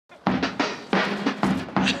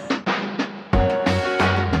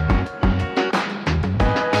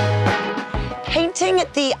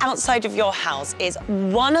the outside of your house is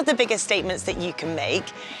one of the biggest statements that you can make.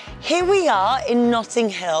 Here we are in Notting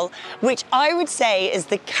Hill, which I would say is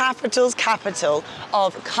the capital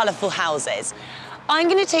of colourful houses. I'm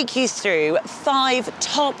going to take you through 5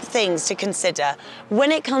 top things to consider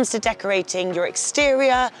when it comes to decorating your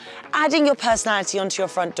exterior, adding your personality onto your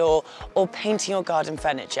front door, or painting your garden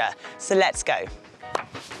furniture. So let's go.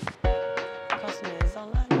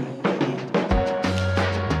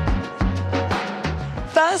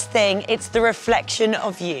 First thing, it's the reflection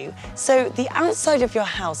of you. So the outside of your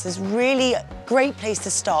house is really a great place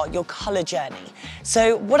to start your colour journey.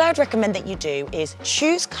 So what I'd recommend that you do is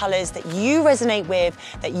choose colours that you resonate with,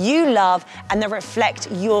 that you love, and that reflect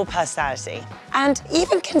your personality. And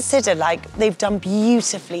even consider, like they've done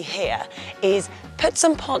beautifully here, is put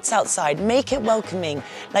some pots outside, make it welcoming,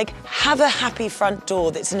 like have a happy front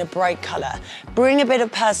door that's in a bright colour. Bring a bit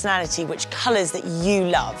of personality, which colours that you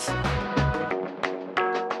love.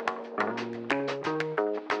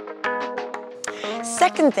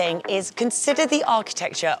 Second thing is consider the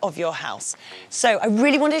architecture of your house. So I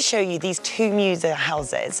really want to show you these 2 Muser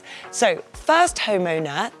houses. So first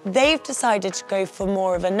homeowner, they've decided to go for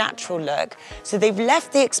more of a natural look. So they've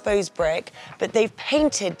left the exposed brick, but they've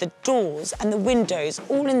painted the doors and the windows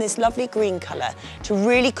all in this lovely green colour to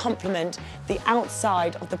really complement the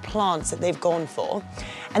outside of the plants that they've gone for.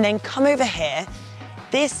 And then come over here,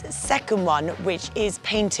 this second one, which is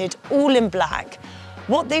painted all in black.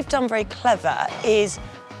 What they've done very clever is,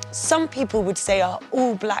 some people would say our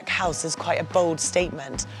all black house is quite a bold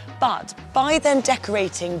statement, but by them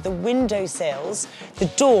decorating the window sills, the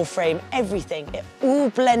door frame, everything, it all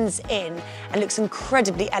blends in and looks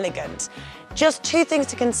incredibly elegant. Just 2 things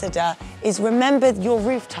to consider is remember your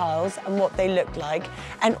roof tiles and what they look like,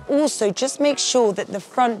 and also just make sure that the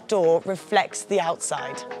front door reflects the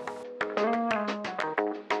outside.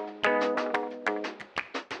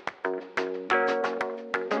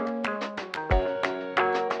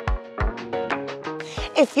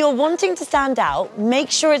 If you're wanting to stand out,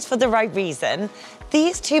 make sure it's for the right reason.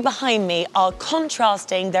 These 2 behind me are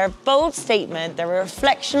contrasting, they're a bold statement, they're a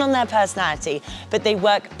reflection on their personality, but they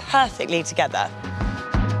work perfectly together.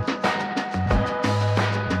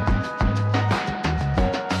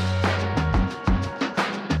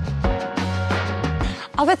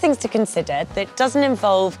 Other things to consider that doesn't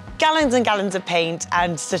involve gallons and gallons of paint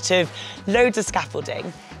and sort of loads of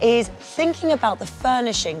scaffolding is thinking about the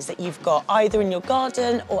furnishings that you've got either in your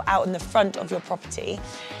garden or out in the front of your property.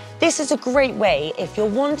 This is a great way if you're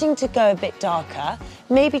wanting to go a bit darker,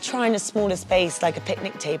 maybe try in a smaller space like a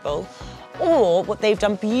picnic table, or what they've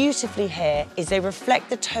done beautifully here is they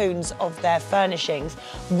reflect the tones of their furnishings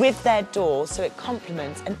with their door so it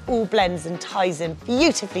complements and all blends and ties in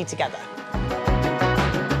beautifully together.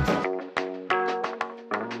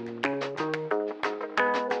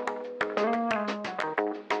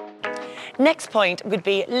 Next point would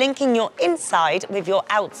be linking your inside with your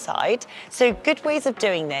outside. So good ways of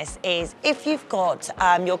doing this is if you've got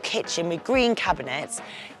your kitchen with green cabinets,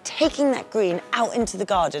 taking that green out into the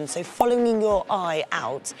garden, so following your eye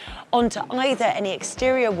out onto either any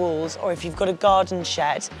exterior walls or if you've got a garden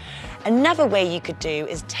shed. Another way you could do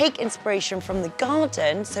is take inspiration from the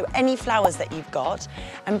garden, so any flowers that you've got,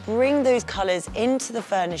 and bring those colours into the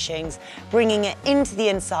furnishings, bringing it into the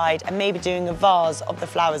inside and maybe doing a vase of the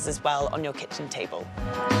flowers as well on your kitchen table.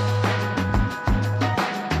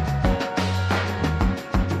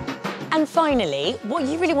 And finally, what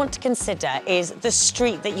you really want to consider is the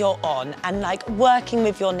street that you're on and like working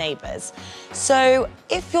with your neighbours. So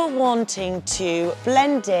if you're wanting to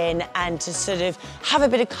blend in and to sort of have a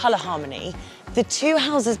bit of colour harmony, the 2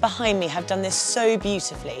 houses behind me have done this so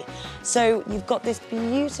beautifully. So you've got this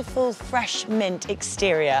beautiful fresh mint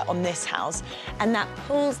exterior on this house, and that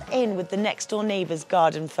pulls in with the next door neighbour's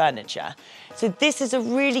garden furniture. So this is a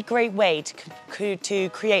really great way to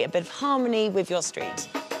create a bit of harmony with your street.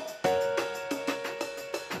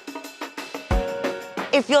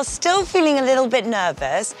 If you're still feeling a little bit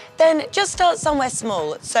nervous, then just start somewhere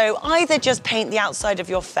small. So either just paint the outside of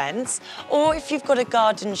your fence, or if you've got a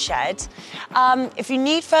garden shed. If you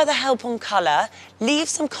need further help on colour, leave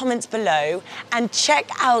some comments below and check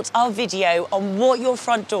out our video on what your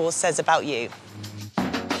front door says about you.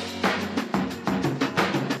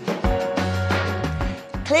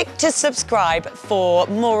 Click to subscribe for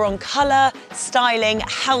more on colour, styling,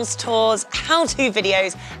 house tours, how-to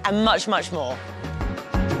videos, and much, much more.